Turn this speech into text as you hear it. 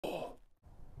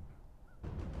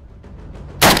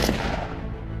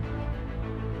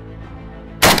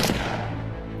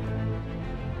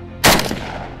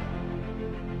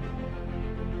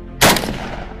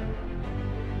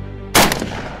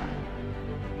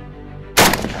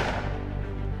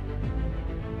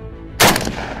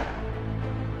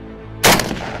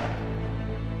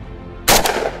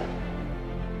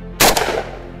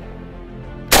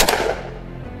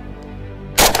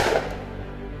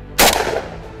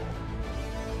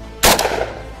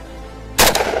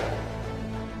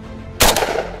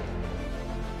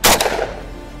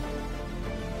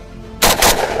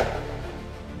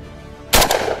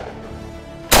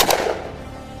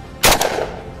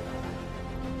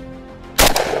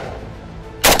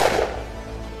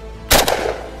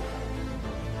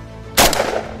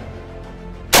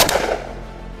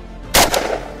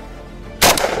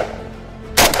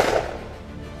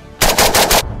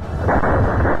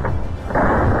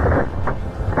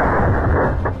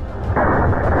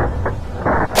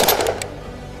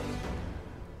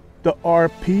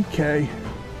RPK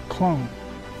clone.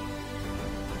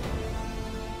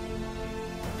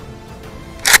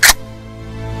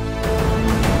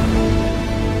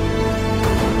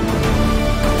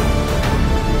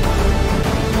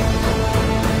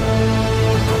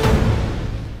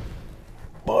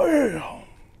 Bam!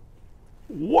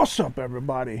 What's up,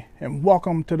 everybody, and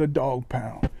welcome to the Dog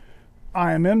Pound.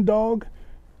 I am M-Dog,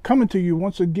 coming to you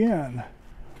once again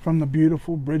from the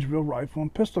beautiful Bridgeville Rifle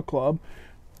and Pistol Club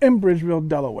in Bridgeville,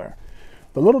 Delaware.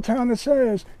 The little town that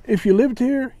says, if you lived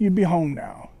here, you'd be home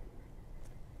now.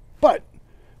 But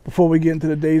before we get into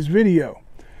today's video,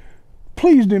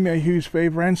 please do me a huge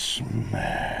favor and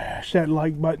smash that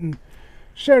like button.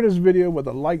 Share this video with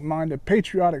a like-minded,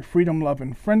 patriotic,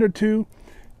 freedom-loving friend or two,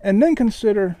 and then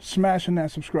consider smashing that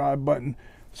subscribe button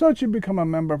so that you become a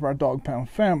member of our Dog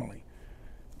Pound family.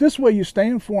 This way you stay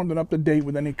informed and up to date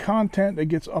with any content that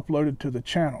gets uploaded to the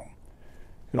channel.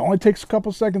 It only takes a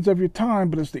couple seconds of your time,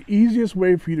 but it's the easiest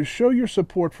way for you to show your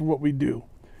support for what we do.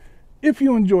 If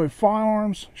you enjoy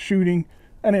firearms, shooting,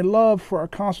 and a love for our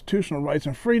constitutional rights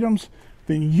and freedoms,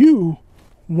 then you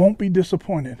won't be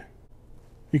disappointed.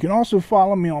 You can also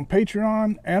follow me on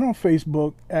Patreon and on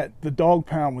Facebook at The Dog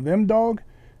Pound with M-Dog,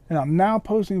 and I'm now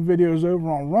posting videos over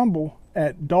on Rumble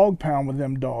at Dog Pound with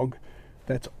M-Dog.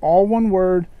 That's all one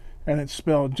word, and it's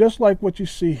spelled just like what you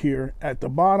see here at the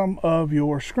bottom of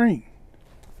your screen.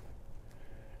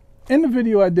 In the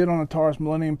video I did on the Taurus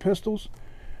Millennium pistols,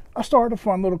 I started a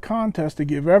fun little contest to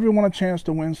give everyone a chance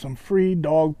to win some free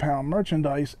Dog Pound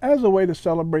merchandise as a way to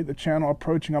celebrate the channel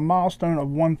approaching a milestone of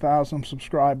 1,000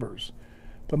 subscribers.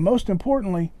 But most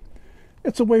importantly,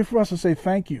 it's a way for us to say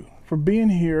thank you for being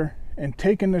here and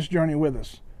taking this journey with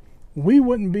us. We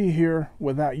wouldn't be here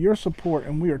without your support,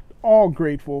 and we are all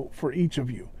grateful for each of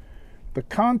you. The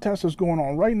contest is going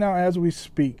on right now as we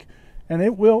speak, and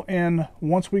it will end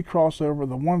once we cross over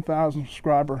the 1,000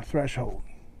 subscriber threshold.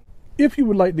 If you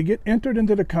would like to get entered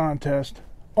into the contest,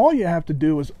 all you have to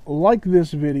do is like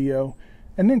this video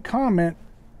and then comment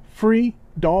 "free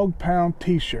Dog Pound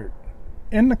t-shirt"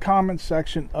 in the comment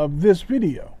section of this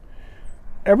video.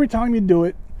 Every time you do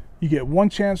it, you get one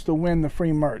chance to win the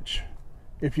free merch.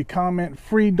 If you comment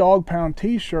 "free Dog Pound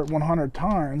t-shirt" 100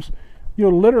 times,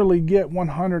 you'll literally get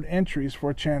 100 entries for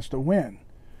a chance to win.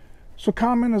 So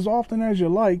comment as often as you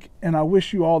like, and I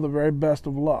wish you all the very best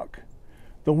of luck.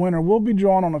 The winner will be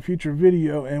drawn on a future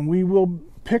video, and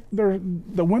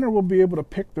the winner will be able to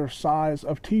pick their size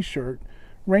of t-shirt,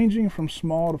 ranging from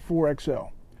small to 4XL.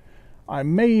 I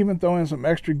may even throw in some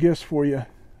extra gifts for you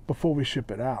before we ship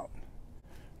it out.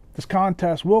 This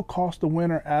contest will cost the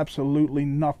winner absolutely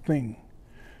nothing.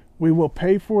 We will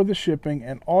pay for the shipping,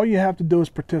 and all you have to do is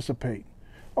participate.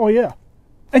 Oh yeah,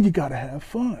 and you gotta have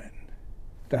fun.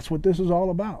 That's what this is all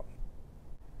about.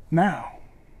 Now,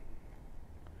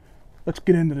 let's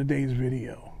get into today's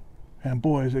video. And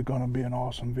boy, is it gonna be an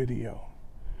awesome video.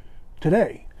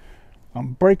 Today,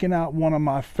 I'm breaking out one of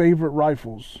my favorite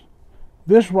rifles.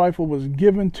 This rifle was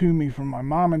given to me from my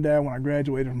mom and dad when I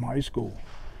graduated from high school.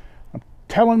 I'm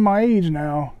telling my age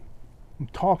now. I'm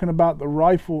talking about the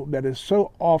rifle that is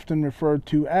so often referred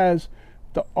to as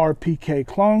the RPK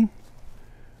clone,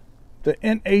 the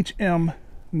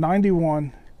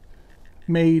NHM91,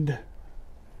 made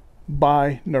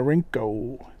by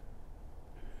Norinco.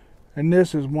 And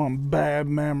this is one bad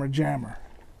mammer jammer.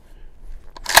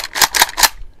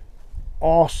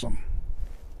 Awesome.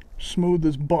 Smooth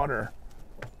as butter.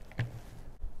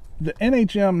 The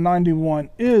NHM91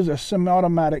 is a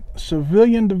semi-automatic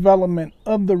civilian development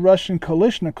of the Russian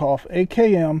Kalashnikov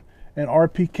AKM and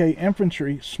RPK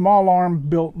infantry small arm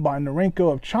built by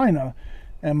Norinco of China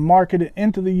and marketed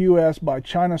into the U.S. by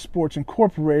China Sports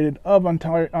Incorporated of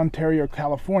Ontario,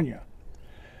 California.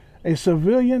 A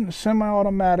civilian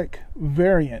semi-automatic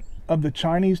variant of the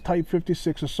Chinese Type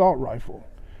 56 assault rifle.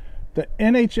 The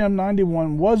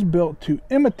NHM91 was built to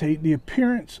imitate the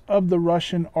appearance of the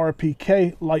Russian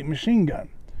RPK light machine gun.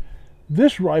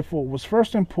 This rifle was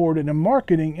first imported and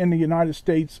marketed in the United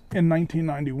States in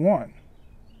 1991.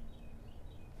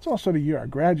 It's also the year I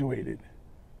graduated.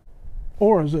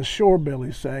 Or as the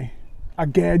shorebillies say, I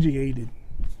gadgeated.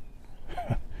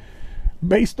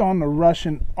 Based on the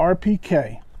Russian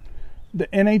RPK, the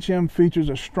NHM features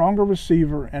a stronger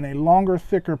receiver and a longer,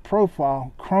 thicker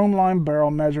profile chrome-lined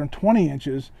barrel measuring 20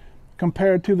 inches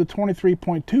compared to the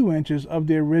 23.2 inches of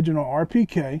the original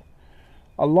RPK,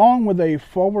 along with a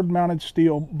forward-mounted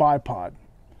steel bipod.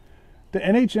 The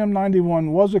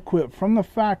NHM91 was equipped from the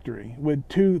factory with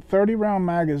two 30-round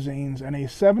magazines and a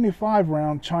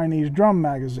 75-round Chinese drum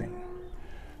magazine.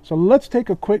 So let's take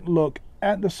a quick look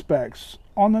at the specs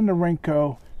on the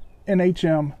Norinco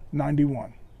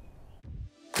NHM91.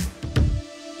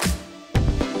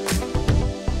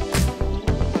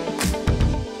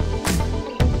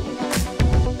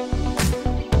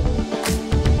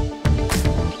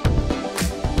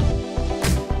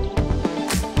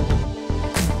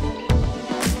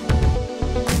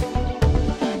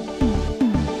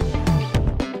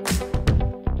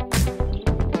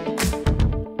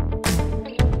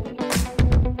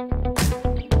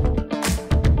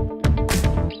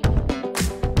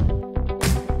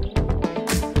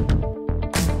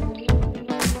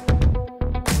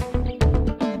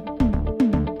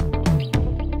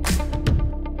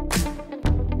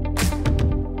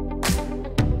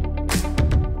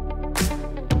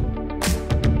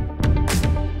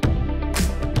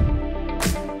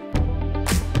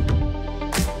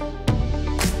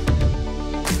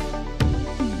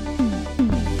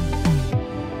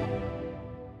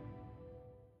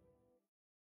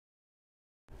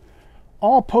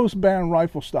 All post-ban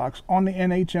rifle stocks on the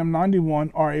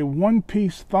NHM91 are a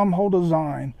one-piece thumb hole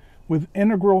design with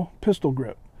integral pistol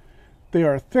grip. They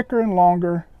are thicker and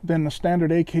longer than the standard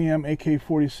AKM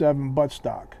AK-47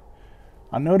 buttstock.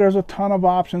 I know there's a ton of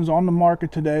options on the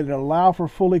market today that allow for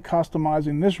fully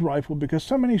customizing this rifle because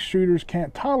so many shooters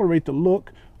can't tolerate the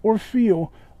look or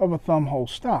feel of a thumb hole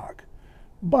stock.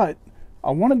 But I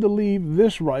wanted to leave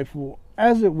this rifle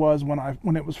as it was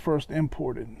when it was first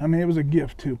imported. I mean, it was a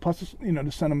gift too, plus, you know,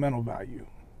 the sentimental value.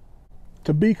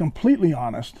 To be completely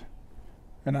honest,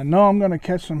 and I know I'm going to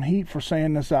catch some heat for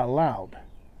saying this out loud,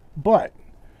 but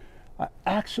I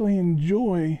actually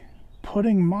enjoy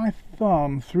putting my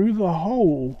thumb through the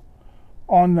hole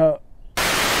on the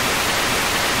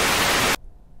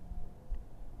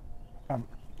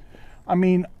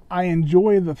I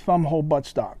enjoy the thumb hole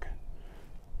buttstock.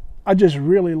 I just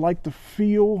really like the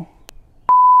feel.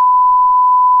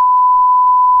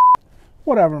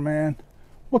 Whatever, man.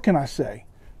 What can I say?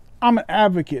 I'm an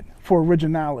advocate for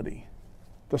originality.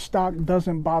 The stock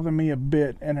doesn't bother me a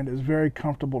bit, and it is very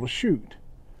comfortable to shoot.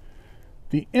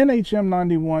 The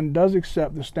NHM91 does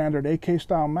accept the standard AK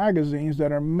style magazines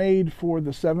that are made for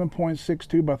the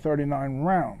 7.62 by 39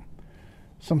 round.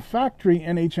 Some factory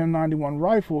NHM91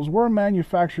 rifles were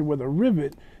manufactured with a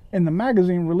rivet in the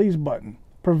magazine release button,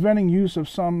 preventing use of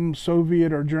some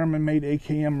Soviet or German made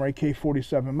AKM or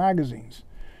AK-47 magazines.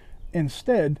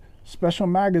 Instead, special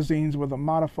magazines with a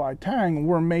modified tang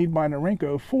were made by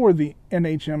Norinco for the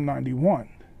NHM91.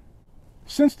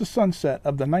 Since the sunset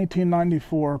of the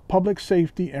 1994 Public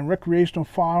Safety and Recreational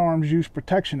Firearms Use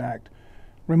Protection Act,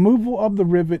 removal of the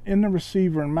rivet in the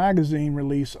receiver and magazine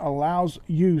release allows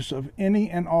use of any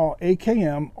and all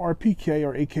AKM, RPK,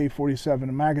 or AK-47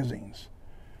 magazines.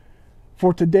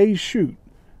 For today's shoot,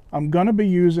 I'm going to be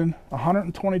using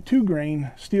 122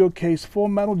 grain steel case full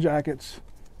metal jackets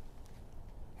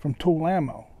from Tool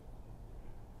Ammo.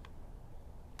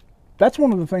 That's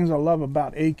one of the things I love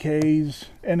about AKs,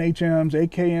 NHMs,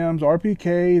 AKMs,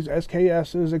 RPKs,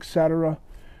 SKSs, etc.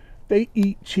 They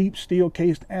eat cheap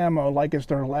steel-cased ammo like it's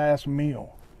their last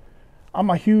meal. I'm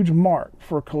a huge mark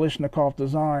for Kalashnikov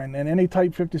design, and any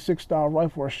Type 56 style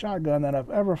rifle or shotgun that I've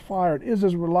ever fired is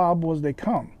as reliable as they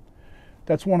come.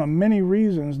 That's one of many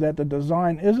reasons that the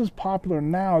design is as popular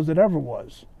now as it ever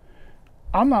was.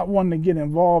 I'm not one to get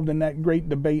involved in that great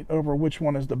debate over which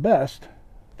one is the best,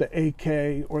 the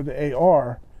AK or the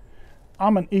AR.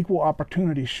 I'm an equal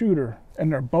opportunity shooter,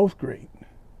 and they're both great.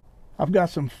 I've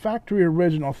got some factory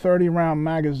original 30 round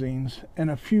magazines and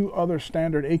a few other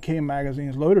standard AK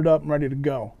magazines loaded up and ready to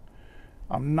go.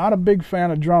 I'm not a big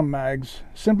fan of drum mags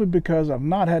simply because I've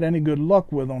not had any good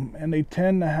luck with them, and they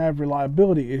tend to have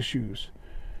reliability issues.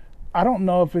 I don't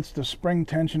know if it's the spring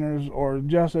tensioners or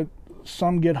just that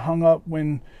some get hung up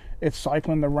when it's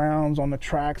cycling the rounds on the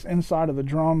tracks inside of the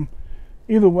drum.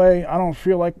 Either way, I don't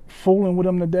feel like fooling with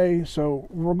them today, so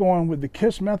we're going with the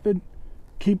KISS method.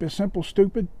 Keep it simple,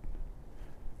 stupid.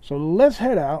 So let's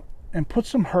head out and put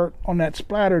some hurt on that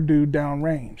splatter dude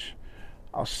downrange.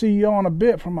 I'll see y'all in a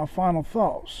bit for my final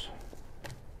thoughts.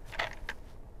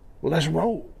 Let's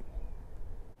roll.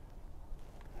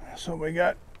 So we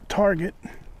got target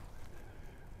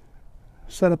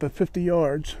set up at 50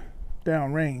 yards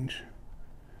downrange.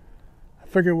 I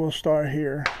figure we'll start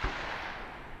here,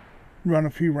 run a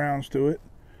few rounds to it,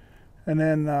 and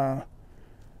then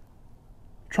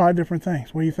try different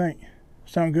things. What do you think?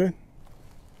 Sound good?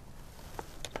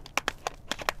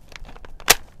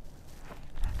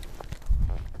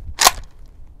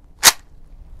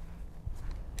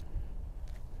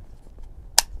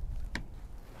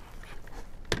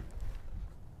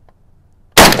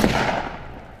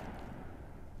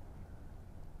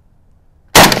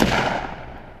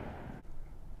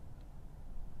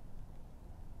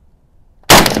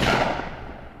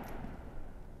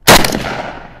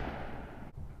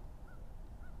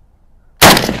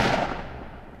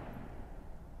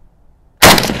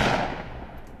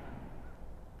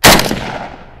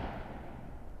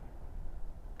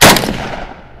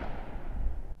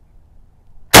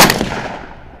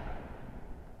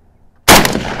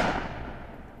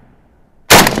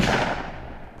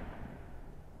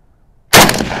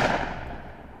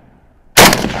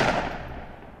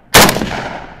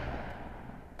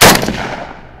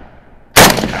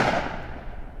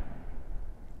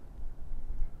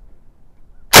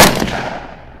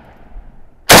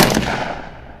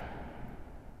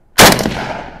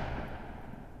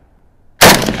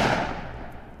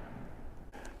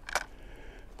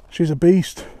 She's a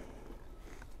beast.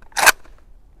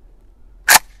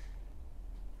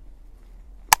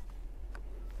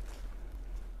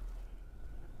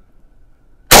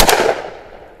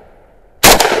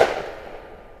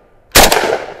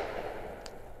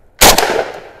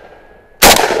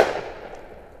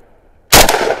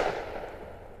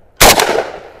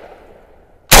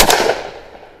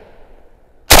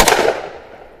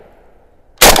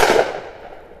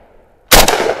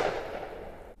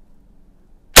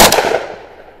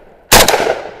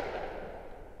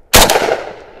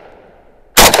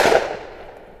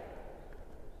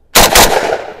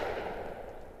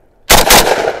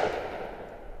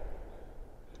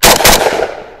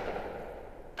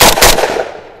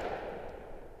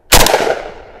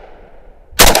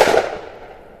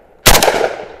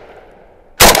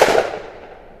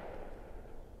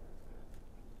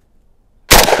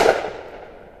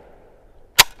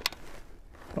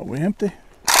 Are we empty?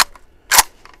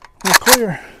 We're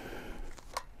clear.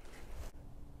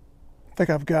 I think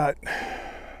I've got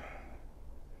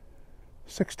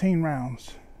 16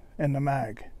 rounds in the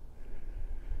mag.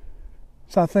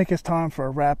 So I think it's time for a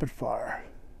rapid fire.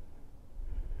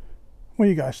 What do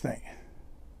you guys think?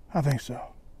 I think so.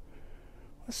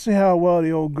 Let's see how well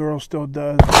the old girl still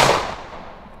does.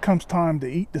 Comes time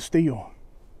to eat the steel.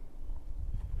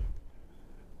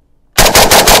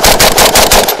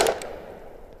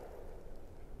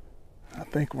 I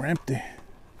think we're empty.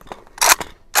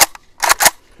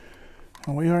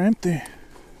 And we are empty.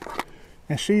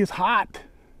 And she is hot.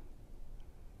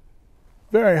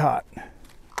 Very hot.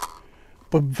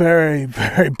 But very,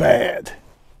 very bad.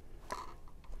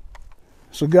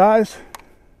 So guys,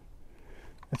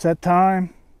 it's that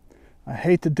time. I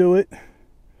hate to do it,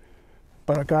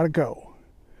 but I gotta go.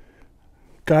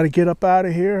 Gotta get up out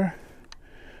of here.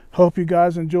 Hope you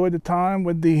guys enjoyed the time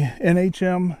with the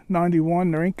NHM91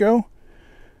 Norinco.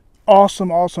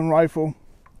 Awesome, awesome rifle.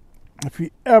 If you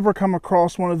ever come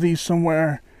across one of these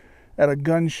somewhere at a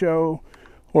gun show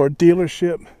or a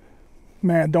dealership,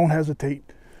 man, don't hesitate.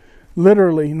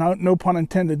 Literally, no pun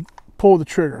intended, pull the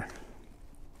trigger.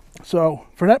 So,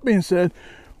 for that being said,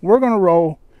 we're going to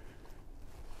roll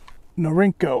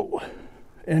Norinco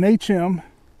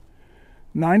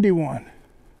NHM91,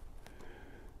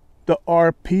 the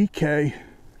RPK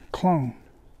clone.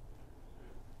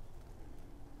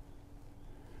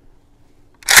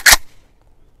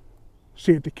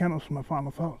 See you at the kennels for my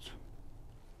final thoughts.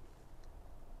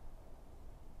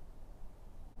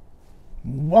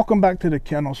 Welcome back to the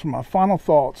kennels for my final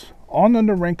thoughts on the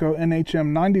Norinco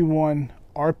NHM91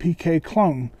 RPK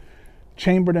clone,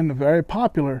 chambered in the very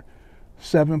popular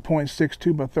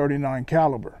 7.62 by 39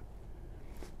 caliber.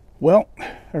 Well,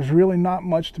 there's really not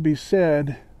much to be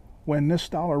said when this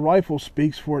style of rifle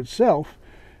speaks for itself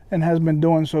and has been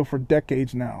doing so for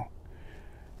decades now.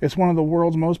 It's one of the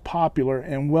world's most popular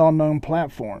and well-known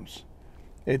platforms.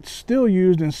 It's still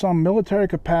used in some military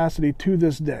capacity to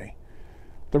this day.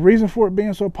 The reason for it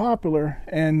being so popular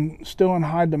and still in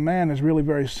high demand is really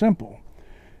very simple.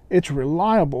 It's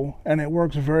reliable and it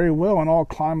works very well in all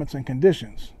climates and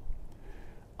conditions.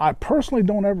 I personally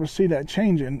don't ever see that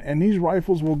changing, and these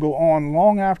rifles will go on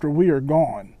long after we are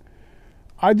gone.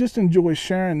 I just enjoy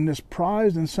sharing this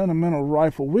prized and sentimental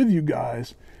rifle with you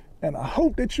guys, and I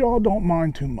hope that y'all don't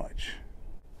mind too much.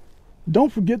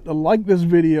 Don't forget to like this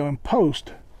video and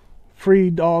post free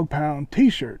dog pound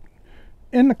t-shirt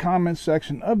in the comments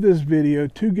section of this video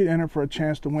to get entered for a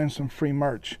chance to win some free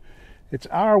merch. It's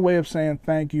our way of saying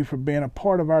thank you for being a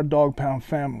part of our dog pound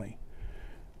family.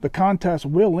 The contest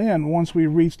will end once we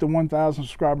reach the 1,000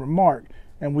 subscriber mark,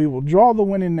 and we will draw the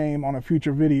winning name on a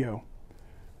future video.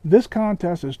 This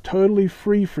contest is totally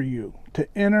free for you to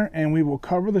enter, and we will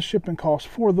cover the shipping costs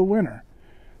for the winner.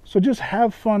 So just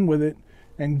have fun with it,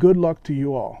 and good luck to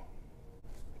you all.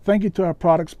 Thank you to our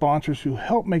product sponsors who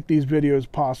help make these videos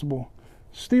possible.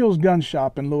 STEELE'S Gun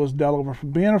Shop in Lewis, Delaware, for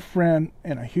being a friend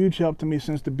and a huge help to me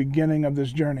since the beginning of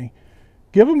this journey.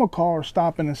 Give them a call or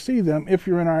stop in and see them if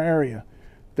you're in our area.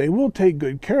 They will take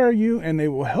good care of you, and they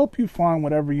will help you find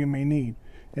whatever you may need.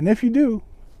 And if you do,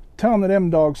 tell them that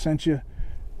them dogs sent you,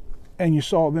 and you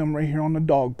saw them right here on the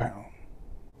Dog Pound.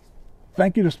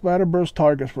 Thank you to SPLATTERBURST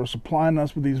Targets for supplying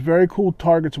us with these very cool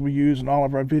targets we use in all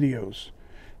of our videos.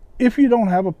 If you don't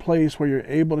have a place where you're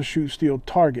able to shoot steel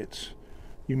targets,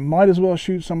 you might as well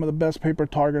shoot some of the best paper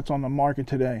targets on the market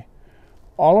today.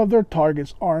 All of their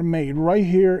targets are made right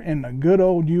here in the good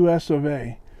old US of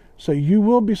A, so you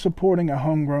will be supporting a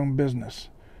homegrown business.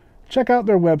 Check out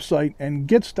their website and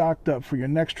get stocked up for your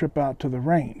next trip out to the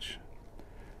range.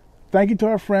 Thank you to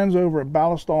our friends over at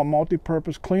BALLISTOL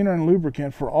Multi-Purpose Cleaner and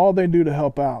Lubricant for all they do to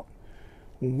help out.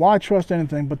 Why trust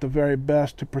anything but the very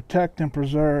best to protect and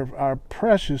preserve our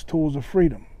precious tools of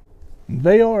freedom?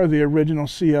 They are the original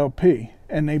CLP,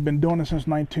 and they've been doing it since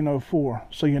 1904,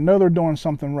 so you know they're doing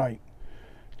something right.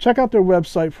 Check out their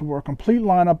website for a complete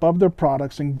lineup of their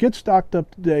products and get stocked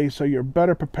up today so you're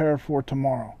better prepared for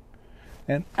tomorrow.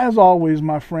 And as always,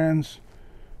 my friends,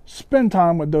 spend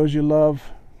time with those you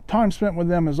love. Time spent with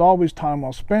them is always time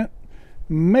well spent.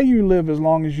 May you live as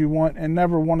long as you want and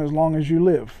never want as long as you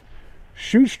live.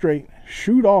 Shoot straight,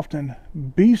 shoot often,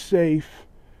 be safe,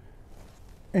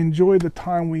 enjoy the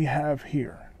time we have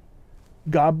here.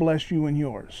 God bless you and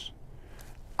yours.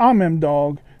 I'm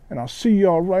M-Dog, and I'll see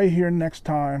y'all right here next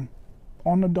time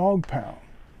on the Dog Pound.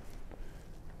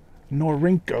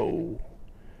 Norinco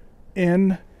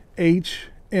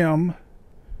NHM91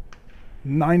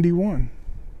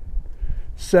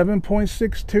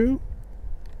 7.62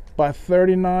 by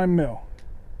 39 mil.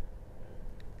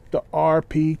 the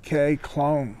RPK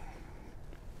clone.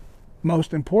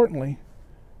 Most importantly,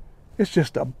 it's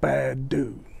just a bad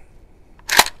dude.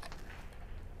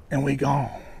 And we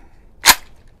gone.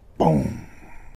 Boom.